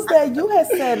Lene, what was that? You had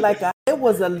said it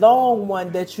was a long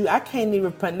one that I can't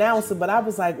even pronounce it, but I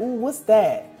was like, ooh, what's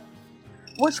that?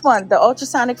 Which one? The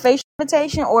ultrasonic facial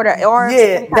cavitation or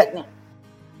the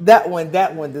that one,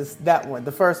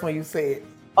 the first one you said.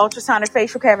 Ultrasonic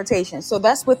facial cavitation. So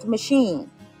that's with the machine.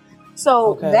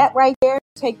 So that right there,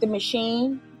 take the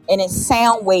machine and it's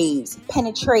sound waves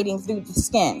penetrating through the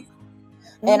skin.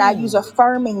 And I use a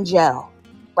firming gel,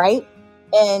 right?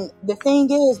 And the thing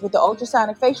is, with the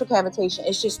ultrasonic facial cavitation,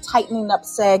 it's just tightening up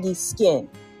saggy skin.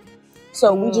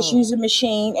 So we just use a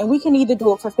machine, and we can either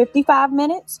do it for 55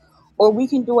 minutes, or we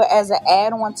can do it as an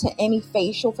add-on to any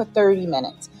facial for 30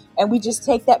 minutes. And we just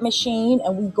take that machine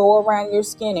and we go around your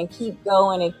skin and keep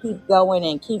going and keep going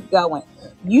and keep going.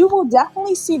 You will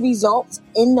definitely see results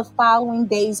in the following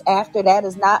days after that.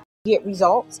 Is not get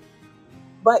results,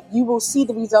 but you will see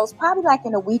the results probably like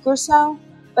in a week or so.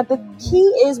 But the key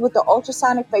is with the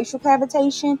ultrasonic facial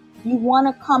cavitation, you want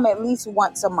to come at least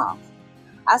once a month.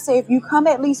 I say if you come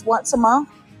at least once a month,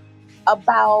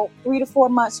 about 3 to 4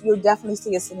 months, you'll definitely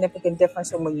see a significant difference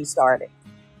from when you started.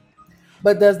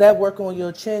 But does that work on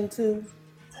your chin too?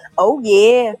 Oh,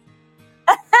 yeah.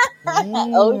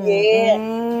 Oh, yeah.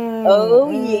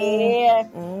 Oh, yeah.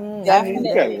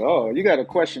 Definitely. You got a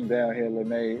question down here,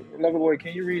 Lene. Loverboy,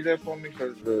 can you read that for me?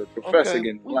 Because the professor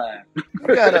getting blind.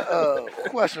 We got a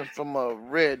question from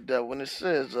Red when it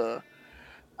says,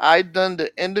 I done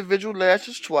the individual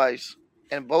lashes twice,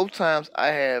 and both times I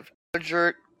have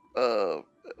allergic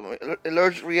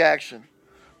reaction.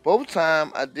 Both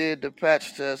times I did the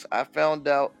patch test, I found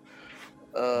out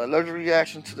allergic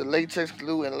reaction to the latex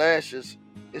glue and lashes.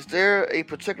 Is there a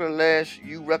particular lash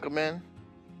you recommend?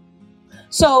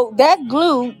 So that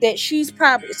glue that she's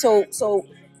probably so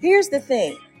here's the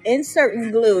thing. In certain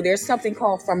glue, there's something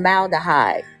called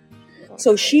formaldehyde.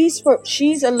 So she's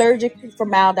allergic to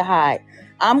formaldehyde.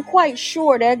 I'm quite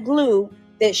sure that glue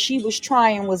that she was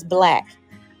trying was black.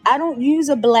 I don't use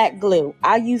a black glue.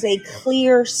 I use a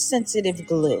clear, sensitive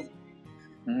glue.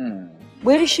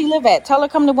 Where does she live at? Tell her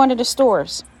come to one of the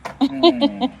stores.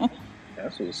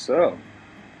 That's what's up.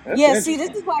 See,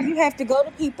 this is why you have to go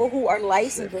to people who are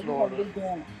licensed and who have been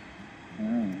doing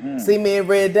it. See, me and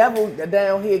Red Devil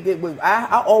down here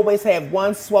I always have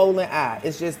one swollen eye.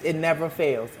 It's just it never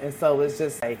fails, and so it's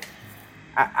just like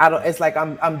I don't. It's like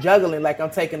I'm juggling, like I'm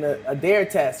taking a dare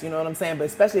test. You know what I'm saying? But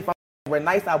especially if I'm somewhere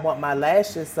nice, I want my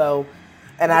lashes. So,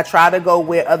 and I try to go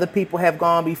where other people have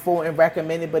gone before and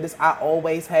recommended. But I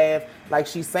always have, like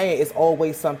she's saying, it's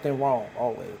always something wrong.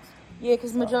 Always. Yeah,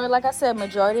 because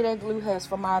majority of that glue has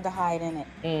formaldehyde in it.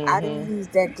 I didn't use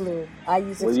that glue. I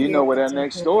use it. Well, you know where that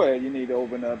next store you need to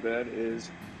open up at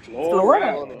is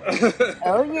Florida.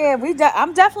 Oh yeah,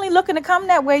 I'm definitely looking to come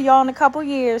that way, y'all, in a couple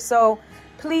years. So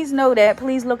please know that.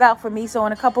 Please look out for me. So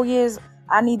in a couple years,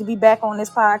 I need to be back on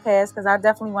this podcast because I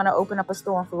definitely want to open up a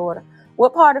store in Florida.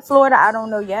 What part of Florida, I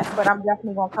don't know yet, but I'm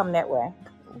definitely gonna come that way.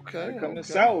 Okay, come to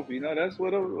South, that's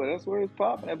where it's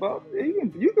popping about.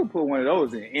 You can put one of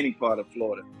those in any part of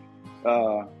Florida,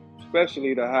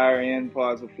 especially the higher end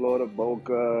parts of Florida,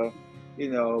 Boca,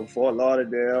 Fort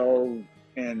Lauderdale,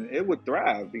 and it would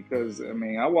thrive because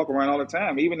I walk around all the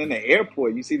time. Even in the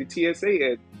airport, you see the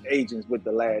TSA agents with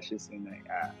the lashes in their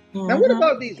eye. Now, what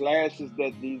about these lashes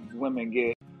that these women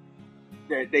get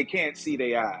that they can't see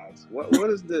their eyes? What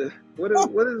is the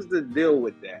deal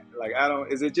with that? Like,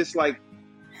 is it just like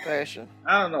fashion?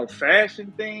 I don't know,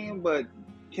 fashion thing, but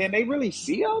can they really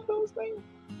see out those things?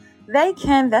 They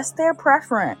can. That's their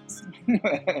preference.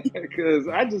 Because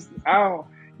I don't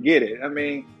get it.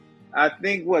 I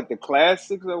think the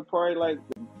classics are probably like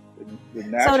the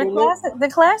natural. So the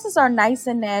classics are nice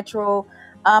and natural.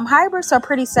 Hybrids are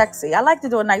pretty sexy. I like to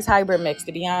do a nice hybrid mix,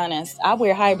 to be honest. I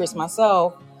wear hybrids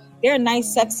myself. They're a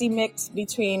nice, sexy mix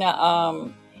between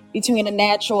a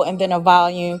natural and then a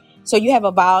volume. So you have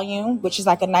a volume, which is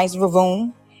like a nice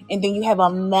ravine, and then you have a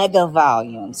mega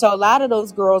volume. So a lot of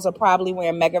those girls are probably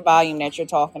wearing mega volume that you're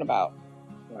talking about.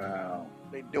 Wow.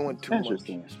 They doing too much.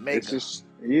 Interesting. It's mega. It's just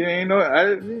I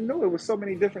didn't know it was so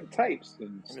many different types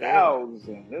and styles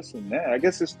and this and that. I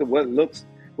guess it's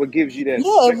what gives you that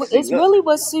sexy It's look. really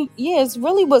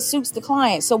what suits the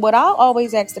client. So what I'll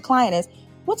always ask the client is,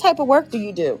 what type of work do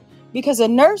you do? Because a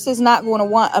nurse is not going to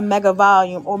want a mega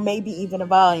volume or maybe even a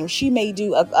volume. She may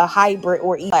do a hybrid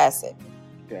or classic.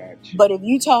 Gotcha. But if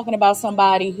you're talking about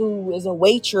somebody who is a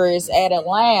waitress at a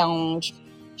lounge,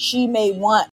 she may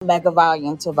want mega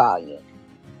volume to volume.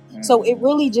 So it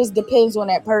really just depends on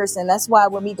that person. That's why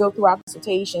when we go through our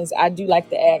consultations, I do like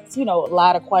to ask, a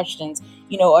lot of questions.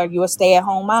 Are you a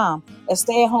stay-at-home mom? A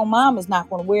stay-at-home mom is not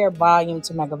going to wear volume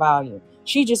to mega volume.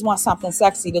 She just wants something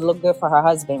sexy to look good for her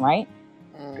husband, right?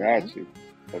 Got you.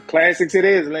 Well, classics it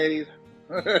is, ladies.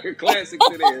 Classics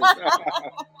it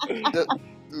is.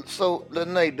 So,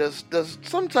 Lene, does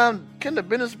sometimes can the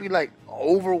business be like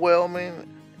overwhelming?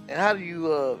 And how do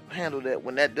you handle that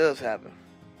when that does happen?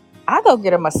 I go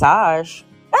get a massage.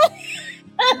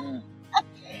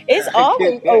 It's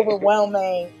always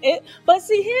overwhelming. But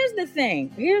see, here's the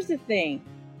thing.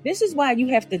 This is why you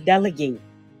have to delegate,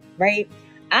 right?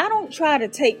 I don't try to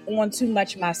take on too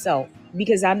much myself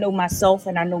because I know myself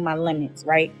and I know my limits,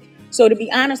 right? So to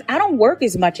be honest, I don't work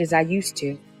as much as I used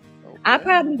to. Okay. I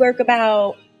probably work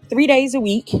about 3 days a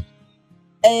week.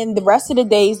 And the rest of the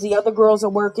days, the other girls are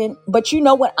working. But you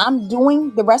know what I'm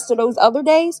doing the rest of those other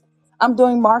days? I'm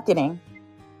doing marketing.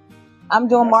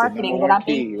 What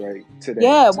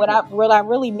I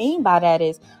really mean by that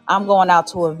is I'm going out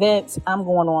to events. I'm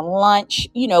going on lunch,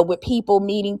 with people,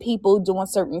 meeting people, doing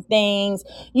certain things,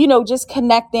 just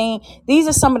connecting. These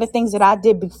are some of the things that I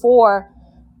did before,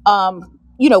 the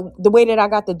way that I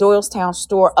got the Doylestown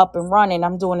store up and running.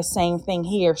 I'm doing the same thing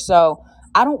here. So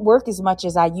I don't work as much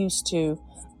as I used to.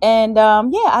 And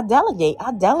I delegate.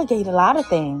 I delegate a lot of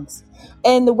things.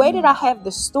 And the way that I have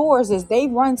the stores is they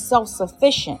run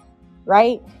self-sufficient,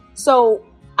 right? So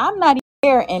I'm not even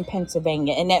there in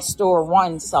Pennsylvania, and that store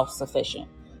runs self-sufficient.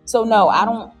 So no, I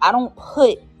don't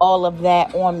put all of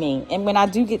that on me. And when I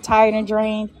do get tired and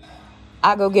drained,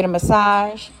 I go get a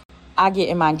massage. I get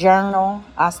in my journal.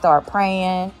 I start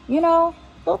praying. Little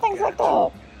things like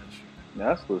that.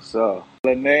 That's what's up.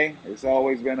 Lene, it's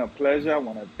always been a pleasure. I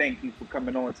want to thank you for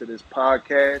coming on to this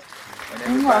podcast. And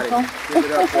everybody, give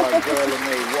it up for our girl,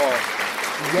 Lene Walsh.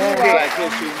 Black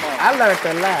History Month. I learned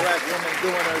a lot. Black woman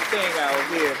doing her thing out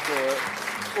here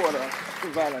for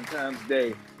Valentine's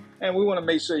Day. And we want to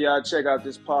make sure y'all check out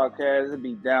this podcast. It'll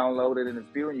be downloaded in a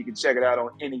few, and you can check it out on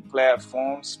any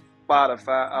platform,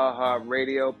 Spotify,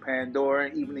 iHeartRadio, Pandora,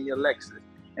 and even in your Lexus.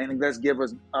 And let's give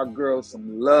our girls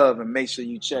some love and make sure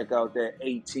you check out that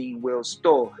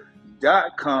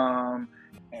 18wheelstore.com.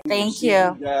 And Thank you. See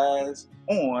you guys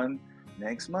on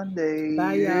next Monday.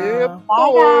 Bye, y'all.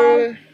 Bye, guys.